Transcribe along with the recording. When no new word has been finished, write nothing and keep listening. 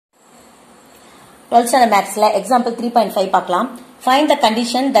12th standard mathsல example 3.5 பார்க்கலாம். Find the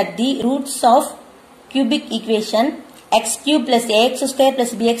condition that the roots of cubic equation x cube plus ax square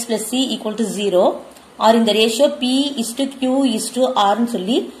plus bx plus c equal to 0 are in the ratio p is to q is to r ன்னு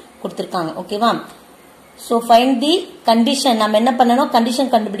சொல்லி கொடுத்திருக்காங்க. ஓகேவா? So find the condition. நம்ம என்ன பண்ணனும்? condition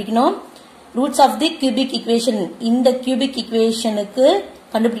கண்டுபிடிக்கணும். roots of the cubic equation. இந்த cubic equationக்கு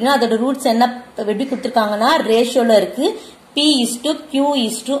கண்டுபிடிக்கணும். அதோட roots என்ன எப்படி கொடுத்திருக்காங்கன்னா ரேஷியோல இருக்கு. p is to q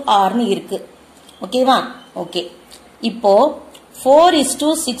is to r ன்னு இருக்கு. ஓகேவா? ஓகே. இப்போ 4 is to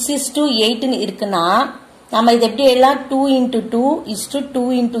 6 is to 8 ன்னு இருக்குன்னா நாம இது எப்படி எழுதலாம்? 2 into 2 is to 2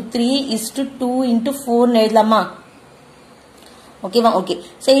 into 3 is to 2 into 4 ன்னு எழுதலாமா? ஓகேவா? ஓகே.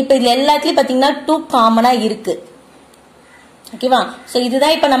 சோ இப்போ இதுல எல்லாத்துலயும் பாத்தீங்கன்னா 2 காமனா இருக்கு. ஓகேவா? சோ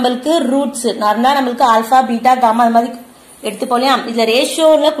இதுதான் இப்ப நமக்கு ரூட்ஸ். நார்மலா நமக்கு ஆல்பா பீட்டா காமா அந்த மாதிரி எடுத்து போலாம். இதுல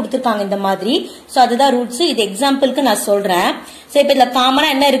ரேஷியோல கொடுத்திருக்காங்க இந்த மாதிரி. சோ அதுதான் ரூட்ஸ். இது எக்ஸாம்பிளுக்கு நான் சொல்றேன். சோ இப்போ இதுல காமனா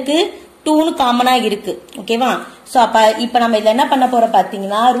என்ன இருக்கு? 2 ன்னு காமனா இருக்கு. ஓகேவா? சோ அப்ப இப்ப நம்ம இதுல என்ன பண்ண போறோம்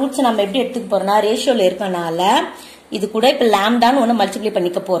பாத்தீங்கன்னா ரூட்ஸ் நம்ம எப்படி எடுத்துக்க போறோம்னா ரேஷியோல இருக்கனால இது கூட இப்ப லாம்டான்னு ஒன்னு மல்டிப்ளை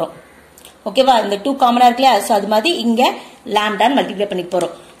பண்ணிக்க போறோம். ஓகேவா? இந்த 2 காமனா இருக்குல்ல, சோ அது மாதிரி இங்க லாம்டான்னு மல்டிப்ளை பண்ணிக்க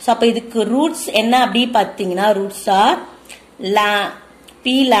போறோம். சோ அப்ப இதுக்கு ரூட்ஸ் என்ன அப்படி பாத்தீங்கன்னா roots R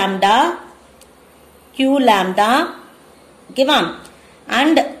p lambda q lambda ஓகேவா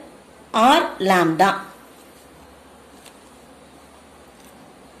and r lambda.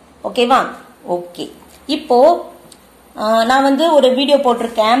 ஓகேவா? ஓகே. இப்போ நான் வந்து ஒரு வீடியோ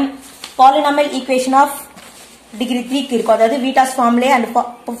போட்டிருக்கேன் பாலினாமியல் ஈக்குவேஷன் ஆஃப் டிகிரி 3 க்கு இருக்கும். அதாவது வீட்டாஸ் ஃபார்முலே and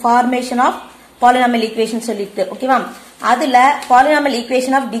formation of polynomial equation சொல்லிட்டு ஓகேவா? அதுல பாலினாமியல்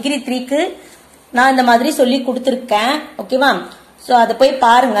ஈக்குவேஷன் ஆஃப் டிகிரி 3 க்கு நான் இந்த மாதிரி சொல்லி கொடுத்திருக்கேன். ஓகேவா? சோ அத போய்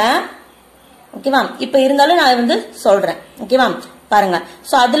பாருங்க. ஓகேவா? இப்போ இருந்தாலும் நான் வந்து சொல்றேன். ஓகேவா? பாருங்க.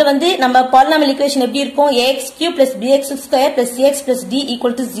 சோ அதுல வந்து நம்ம பாலினாமியல் ஈக்குவேஷன் எப்படி இருக்கும்? ax³ + bx² + cx + d =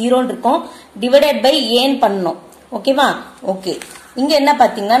 0 ன்னு இருக்கும். டிவைடட் பை a ன்னு பண்ணனும். ஓகேவா? ஓகே. இங்க என்ன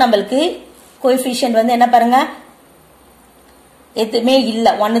பாத்தீங்கன்னா நமக்கு கோஎஃபிஷியன்ட் வந்து என்ன பாருங்க எதுமே இல்ல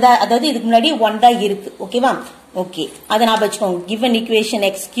 1 தான். அதாவது இதுக்கு முன்னாடி 1 தான் இருக்கு. ஓகேவா? ஓகே. அத நான் வெச்சுக்கோங்க. given equation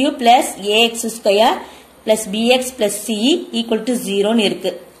x³ + ax² + bx + c = 0 ன்னு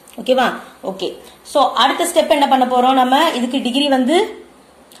இருக்கு. ஓகேவா? ஓகே. சோ அடுத்த ஸ்டெப் என்ன பண்ண போறோம்? நம்ம இதுக்கு டிகிரி வந்து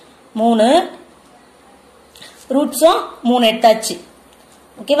 3 ரூட்ஸும் 3 எடுத்தாச்சு.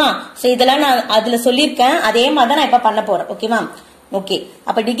 ஓகேவா? சோ இதெல்லாம் நான் அதுல சொல்லிருக்கேன். அதே மாதிரி தான் நான் இப்ப பண்ண போறேன். ஓகேவா? ஓகே.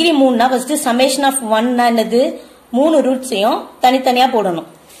 அப்ப டிகிரி 3னா ஃபர்ஸ்ட் சமேஷன் ஆஃப் 1 னா என்னது? 3 ரூட்ஸையும் தனித்தனியா போடணும்.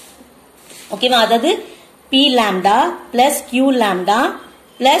 ஓகேவா? அதாவது p lambda + q lambda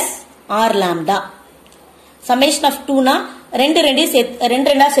 + r lambda. Summation of 2 னா ரெண்டு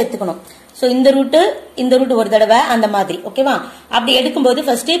ரெண்டா சேர்த்துக்கணும். சோ இந்த ரூட் ஒரு தடவை அந்த மாதிரி. ஓகேவா? அப்படி எடுக்கும்போது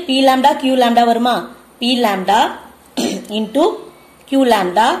first p lambda q lambda வருமா? p lambda into q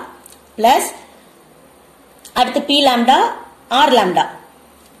lambda plus அடுத்து p lambda r lambda.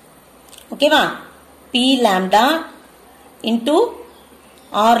 ஓகேவா? p lambda into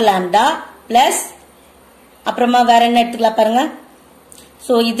r lambda plus அப்புறமா வேற என்ன எடுத்துக்கலாம் பாருங்க.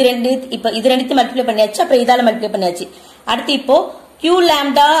 சோ இது ரெண்டு மல்டிப்ளை பண்ணியாச்சு. அப்புறம் இதால மல்டிப்ளை பண்ணியாச்சு. அடுத்து இப்போ q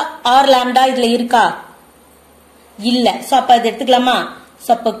lambda r lambda இதுல இருக்கா? இல்ல. சோ அப்ப இது எடுத்துக்கலாமா? சோ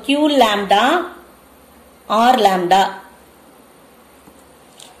அப்ப q lambda r lambda.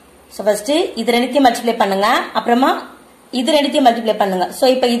 So first இது ரெண்டுத்தையும் மல்டிப்ளை பண்ணுங்க. அப்புறமா இது ரெண்டுத்தையும் மல்டிப்ளை பண்ணுங்க. சோ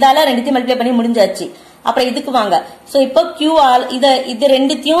இப்போ இதால ரெண்டுத்தையும் மல்டிப்ளை பண்ணி முடிஞ்சாச்சு. அப்புறம் இதுக்கு வாங்க. சோ இப்போ q இது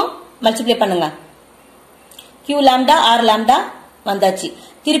ரெண்டுத்தையும் மல்டிப்ளை பண்ணுங்க. q lambda r lambda வந்தாச்சு.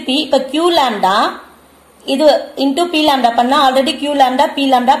 திருப்பி இப்ப q lambda இது into p lambda பண்ணா already q lambda p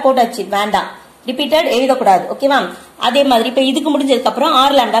lambda போட்டாச்சு. வேண்டாம். ரிப்பீட்டட் எழுதக்கூடாது. ஓகேவா? அதே மாதிரி இப்ப இதுக்கு முடிஞ்சதுக்கு அப்புறம்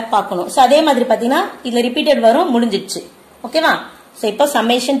r lambda பார்க்கணும். சோ அதே மாதிரி பாத்தீங்கன்னா இதுல ரிப்பீட்டட் வரும். முடிஞ்சிடுச்சு. ஓகேவா? சோ இப்போ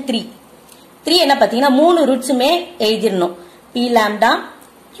சம்மேஷன் 3 என்ன பாத்தீங்கன்னா 3 ரூட்ஸுமே எழுதிரணும். p lambda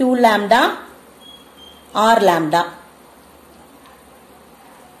q lambda r lambda.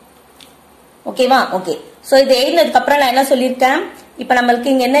 ஓகேவா? ஓகே. சோ இது எழுதினதுக்கு அப்புறம் நான் என்ன சொல்லிருக்கேன்? இப்ப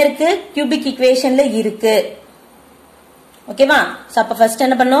நம்மளுக்கு இங்க என்ன இருக்கு? கியூபிக் ஈக்குவேஷன்ல இருக்கு. ஓகேவா? சோ அப்ப ஃபர்ஸ்ட்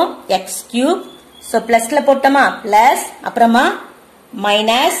என்ன பண்ணோம்? x³. சோ பிளஸ்ல போட்டோமா? பிளஸ் அப்புறமா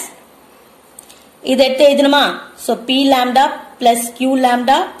மைனஸ் இது எடுத்து எழுதணுமா? So p lambda plus q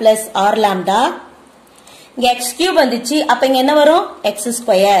lambda plus r lambda. இங்க x³ வந்துச்சு. அப்ப இங்க என்ன வரும்? x².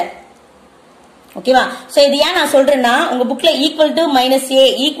 ஓகேவா? சோ இது ஏன் நான் சொல்றேன்னா உங்க புக்ல equal to -a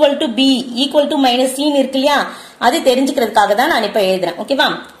equal to b equal to -c ன்னு இருக்கு இல்லையா? அது தெரிஞ்சுக்கிறதுக்காக தான் நான் இப்ப எழுதுறேன். ஓகேவா?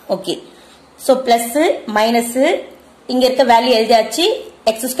 ஓகே. சோ பிளஸ் மைனஸ் இங்க இருக்க வேல்யூ எழுதியாச்சு.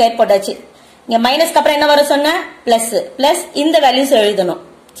 x² போட்டாச்சு. இங்க மைனஸ்க்கு அப்புறம் என்ன வர சொன்ன? பிளஸ் இந்த வேல்யூஸ் எழுதணும்.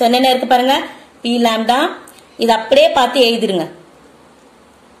 சோ என்ன இருக்கு பாருங்க? p lambda இது அப்படியே பார்த்து எழுதிருங்க.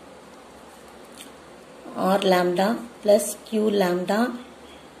 r lambda plus q lambda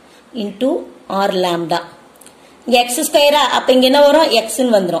into r lambda. இங்க x ஸ்கொயர் அப்ப இங்க என்ன வரும் x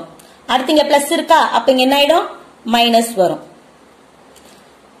ன்னு வந்துரும். அடுத்து இங்க பிளஸ் இருக்கா அப்ப இங்க என்ன ஆயிடும் மைனஸ் வரும்.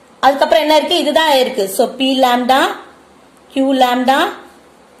 அதுக்கு அப்புறம் என்ன இருக்கு இதுதான் இருக்கு. So p lambda q lambda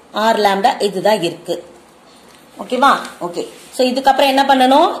r lambda இதுதான் இருக்கு. ஓகேவா? ஓகே. சோ இதுக்கு அப்புறம் என்ன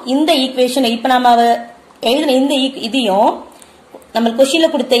பண்ணனும் இந்த ஈக்குவேஷன் இப்ப நாம எழுதின இந்த இதையும் நம்ம क्वेश्चनல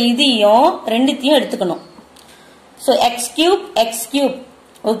கொடுத்த இதையும் ரெண்டுத்தையும் எடுத்துக்கணும். சோ x cube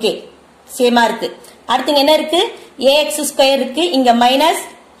ஓகே சேமா இருக்கு. அடுத்து என்ன இருக்கு ax ஸ்கொயர் இருக்கு இங்க மைனஸ்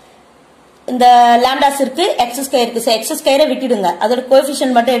இந்த லாம்டாஸ் இருக்கு x ஸ்கொயர் இருக்கு. சோ x ஸ்கொயரை விட்டுடுங்க அதோட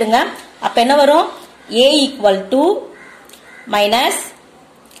கோஎஃபிஷியன்ட் மட்டும் எடுங்க. அப்ப என்ன வரும் a equal to minus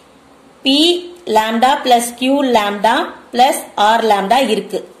p lambda plus q lambda plus r lambda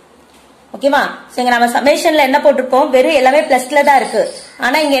இருக்கு. ஓகேவா? சோ இங்க நம்ம சமேஷன்ல என்ன போட்டுருக்கோம் வெறும் எல்லாமே பிளஸ்ல தான் இருக்கு.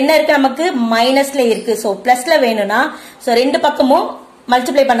 ஆனா இங்க என்ன இருக்கு நமக்கு மைனஸ்ல இருக்கு. சோ பிளஸ்ல வேணும்னா சோ ரெண்டு பக்கமும்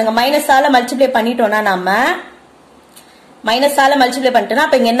மல்டிப்ளை பண்ணுங்க. மைனஸால மல்டிப்ளை பண்ணிட்டோம்னா நம்ம மைனஸால மல்டிப்ளை பண்ணிட்டோம்னா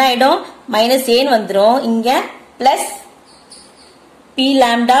அப்ப இங்க என்ன ஆயிடும் மைனஸ் a ன்னு வந்துரும். இங்க பிளஸ் p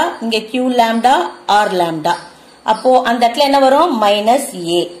lambda இங்க q lambda r lambda. அப்போ அந்த இடத்துல என்ன வரும் மைனஸ்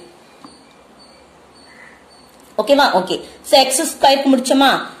a. ஓகேவா? ஓகே. சோ x ஸ்கொயருக்கு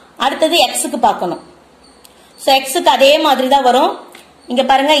முடிச்சோமா? அடுத்தது x க்கு பார்க்கணும். சோ x க்கு அதே மாதிரி தான் வரும். இங்க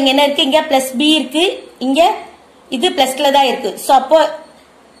பாருங்க இங்க என்ன இருக்கு இங்க பிளஸ் b இருக்கு இங்க இது பிளஸ்ல தான் இருக்கு. சோ அப்போ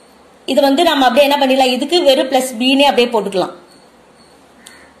இது வந்து நம்ம அப்படியே என்ன பண்ணிடலாம் இதுக்கு வெறும் பிளஸ் b னே அப்படியே போட்டுக்கலாம்.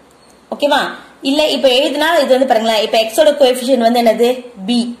 ஓகேவா? இல்ல இப்ப எழுதினா இது வந்து பாருங்களா இப்ப x ஓட கோஎஃபிஷியன்ட் வந்து என்னது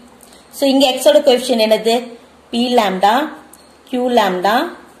b. சோ இங்க x ஓட கோஎஃபிஷியன்ட் என்னது p lambda q lambda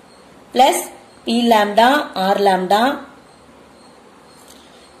plus p lambda r lambda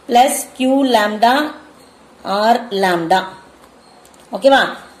plus q lambda r lambda. ஓகேவா?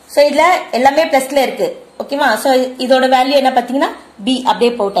 சோ இதுல எல்லாமே பிளஸ்ல இருக்கு. ஓகேவா? சோ இதோட வேல்யூ என்ன பாத்தீங்கன்னா b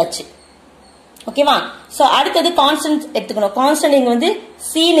அப்படியே போட்டாச்சு. ஓகேவா? சோ அடுத்தது கான்ஸ்டன்ட் எடுத்துக்கணும். கான்ஸ்டன்ட் இங்க வந்து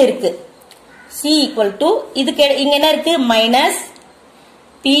c ன்னு இருக்கு. c ஈக்குவல் டு இதுக்கு இங்க என்ன இருக்கு minus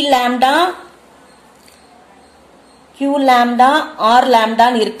p lambda q lambda r lambda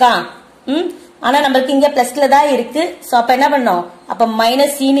ன்னு இருக்கா? ஆனா நமக்கு இங்க பிளஸ்ல தான் இருக்கு. சோ அப்ப என்ன பண்ணோம் அப்ப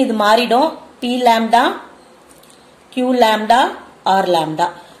மைனஸ் c ன்னு இது மாறிடும் p lambda q lambda r lambda.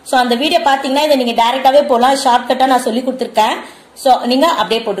 So அந்த வீடியோ பாத்தீங்கன்னா இதை நீங்க டைரக்டாவே போலாம். ஷார்ட்கட்டா நான் சொல்லி கொடுத்திருக்கேன். சோ நீங்க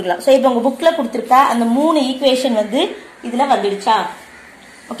அப்படியே போட்டுக்கலாம். சோ இப்போ உங்க புக்ல கொடுத்திருக்க அந்த மூணு ஈக்குவேஷன் வந்து இதுல வந்துடுச்சா?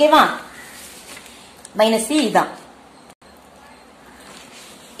 ஓகேவா? மைனஸ் c இதான்.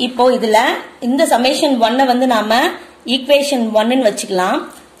 இப்போ இதுல இந்த சமேஷன் 1 வந்து நாம ஈக்குவேஷன் 1 ன்னு வச்சுக்கலாம்.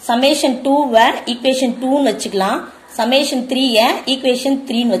 சமேஷன் 2 ஈக்குவேஷன் 2 ன்னு வச்சுக்கலாம். சமேஷன் 3 ஈக்குவேஷன்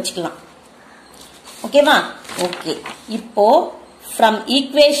 3 ன்னு வச்சுக்கலாம். ஓகேவா? ஓகே. இப்போ from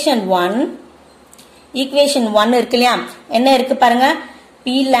ஈக்குவேஷன் 1 இருக்கு இல்லையா என்ன இருக்கு பாருங்க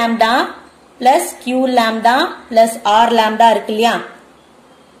p lambda plus q lambda plus r lambda இருக்கு இல்லையா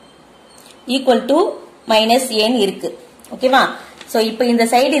ஈக்குவல் டு மைனஸ் a ன்னு இருக்கு. ஓகேவா? சோ இப்போ இந்த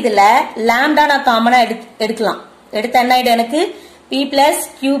சைடு இதுல lambda நான் காமனா எடுக்கலாம். எடுத்தா என்ன ஆயிடும் எனக்கு p plus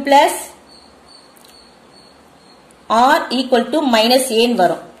q plus r equal to minus a ன்னு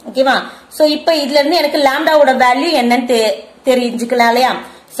வரும். ஓகேவா? சோ இப்போ இதுல இருந்து எனக்கு lambda ஓட வேல்யூ என்னன்னு தெரிஞ்சுக்கலாம் இல்லையா?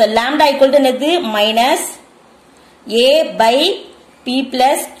 சோ lambda equal to என்னது minus a by p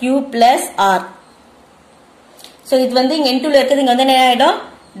plus q plus r. So இது வந்து இங்க n2ல இருக்குது இங்க வந்து என்ன ஆயிடும்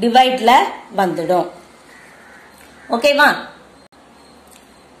டிவைட்ல வந்துடும். ஓகேவா?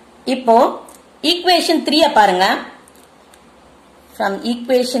 இப்போ ஈக்குவேஷன் 3 பாருங்க. from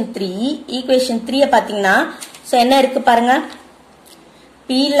ஈக்குவேஷன் 3 பாத்தீங்கன்னா சோ என்ன இருக்கு பாருங்க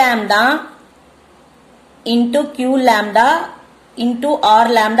p lambda into q lambda into r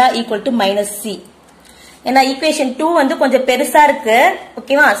lambda equal to minus c. ஏன்னா ஈக்குவேஷன் 2 வந்து கொஞ்சம் பெருசா இருக்கு.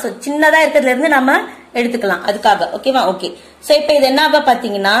 ஓகேவா? சோ சின்னதா இருக்கிறதுல இருந்து நாம எடுத்துக்கலாம் அதுக்காக. ஓகேவா? ஓகே. சோ இப்போ இது என்ன ஆக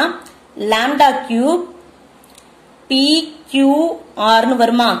பாத்தீங்கன்னா lambda cube p q r ன்னு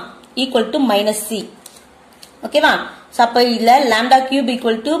வருமா equal to minus c. ஓகேவா? சோ அப்ப இதுல lambda cube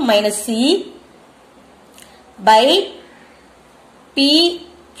equal to minus c by p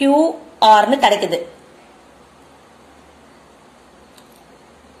q r ன்னு கிடைக்குது.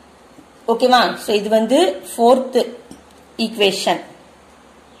 ஓகேவா? சோ இது வந்து 4th ஈக்குவேஷன்.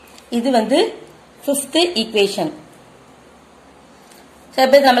 இது வந்து 5th ஈக்குவேஷன். சோ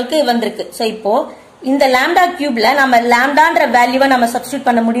இப்போ நமக்கு வந்திருக்கு. சோ இப்போ இந்த lambda cubeல நம்ம lambdaன்ற வேல்யூவை நம்ம சப்ஸ்டிட்யூட்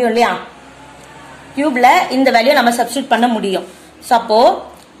பண்ண முடியும் இல்லையா? cubeல இந்த வேல்யூ நம்ம சப்ஸ்டிட்யூட் பண்ண முடியும். சோ அப்போ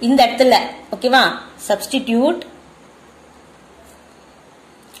இந்த இடத்துல ஓகேவா சப்ஸ்டிட்யூட்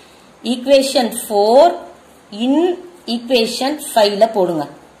ஈக்குவேஷன் 4 இன் ஈக்குவேஷன் 5ல போடுங்க.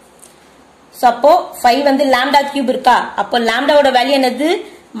 So அப்போ 5 வந்து lambda cube இருக்கா? அப்போ lambdaவோட வேல்யூ என்னது?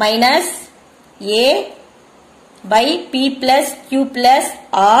 minus a by p plus q plus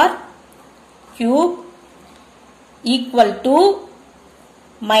r cube equal to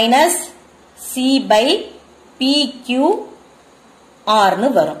minus c by p q r னு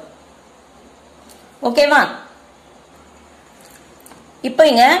வரும். ஓகேவா? இப்போ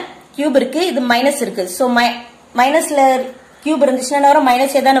இங்க cube இருக்கு, இது minus இருக்கு. So minusல cube இருந்துச்சுன்னா வரும்,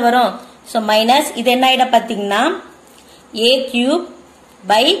 minus ஏதான வரும். So minus இது என்ன ஆயிட பாத்தீங்கன்னா a cube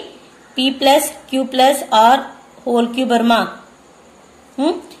by p plus q plus r whole cube வருமா?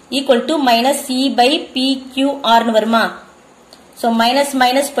 equal to minus c by p q r னு வருமா? So minus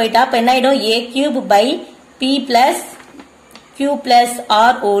minus போயிட்டா அப்ப என்ன ஆயிடும்? a cube by p plus q plus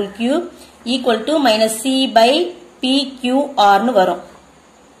r whole cube equal to minus c by p q r னு வரும்.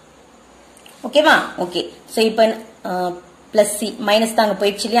 ஓகேவா? ஓகே. So இப்போ plus c minus தாங்க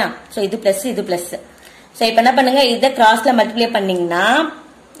போயிடுச்சு இல்லையா? So இது plus இது plus. So இப்போ என்ன பண்ணுங்க, இதை கிராஸ்ல மல்டிப்ளை பண்ணீங்கன்னா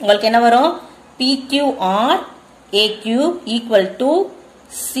உங்களுக்கு என்ன வரும்? pqr a cube equal to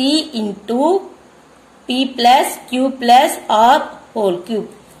c into p plus q plus r whole cube.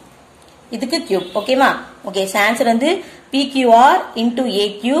 இதுக்கு cube. ஓகேவா? ஓகே. ஆன்சர் வந்து pqr into a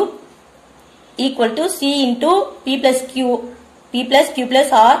cube equal to c into p plus q plus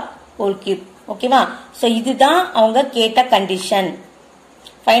r whole cube. ஓகேவா? So இதுதான் அவங்க கேட்ட condition.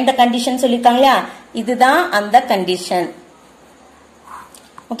 Find the condition சொல்லிருக்காங்களா? இதுதான் அந்த condition.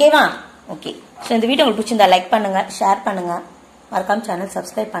 ஓகேவா? ஓகே. சோ இந்த வீடியோ உங்களுக்கு பிடிச்சிருந்தா லைக் பண்ணுங்க, ஷேர் பண்ணுங்க, மறக்காம சேனல்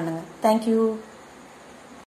சப்ஸ்கிரைப் பண்ணுங்க. Thank you.